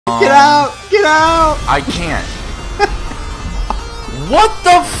Get out! Get out! I can't. What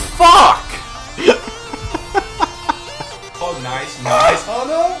the fuck? Oh, nice. Oh,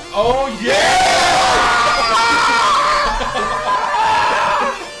 no. Oh, yeah!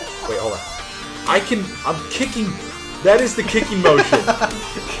 Wait, hold on. I'm kicking. That is the kicking motion.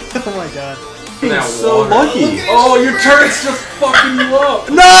 Oh my god. Now So lucky. Oh, your turnet's just fucking you up.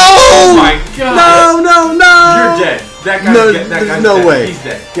 No! Oh my god. No! You're dead. That guy's No, dead. That there's guy's no dead. way. He's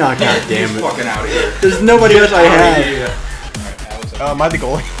dead. Oh, god damn He's it. fucking out of here. There's nobody else I have. Am Am I the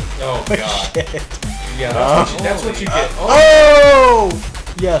goalie? Oh god. Shit. Yeah, that's what you get. Oh!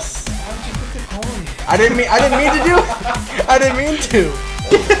 Yes. I didn't mean to do it. I didn't mean to.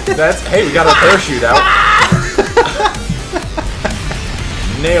 Hey, we got our parachute out.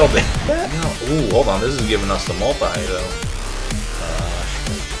 Nailed it. Ooh, hold on. This is giving us the multi though.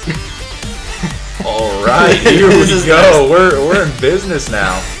 All right, here we go. We're in business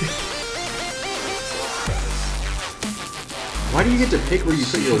now. Why do you get to pick where you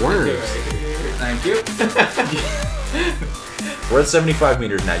put your worms? Thank you. We're at 75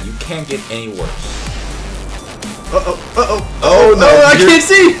 meters now. You can't get any worse. Oh no! I can't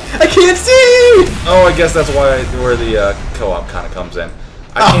see! I can't see! Oh, I guess that's where the co-op kind of comes in.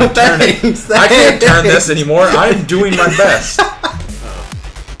 I can't turn it. Thanks. I can't turn this anymore. I'm doing my best.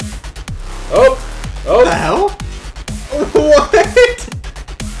 Oh! What the hell? What?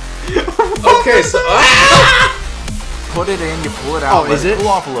 Okay, so Put it in, you pull it out. Oh, is it? Cool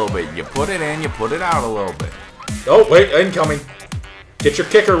off a little bit. You put it in, you put it out a little bit. oh wait, incoming. Get your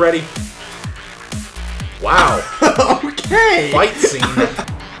kicker ready. Wow. Okay. Fight scene.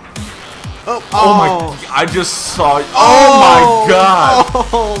 Oh my! I just saw. Oh my god!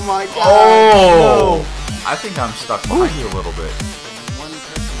 Oh my god! Oh. I think I'm stuck behind you a little bit.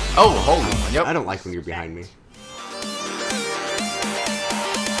 Oh, holy! Yep. I don't like when you're behind me.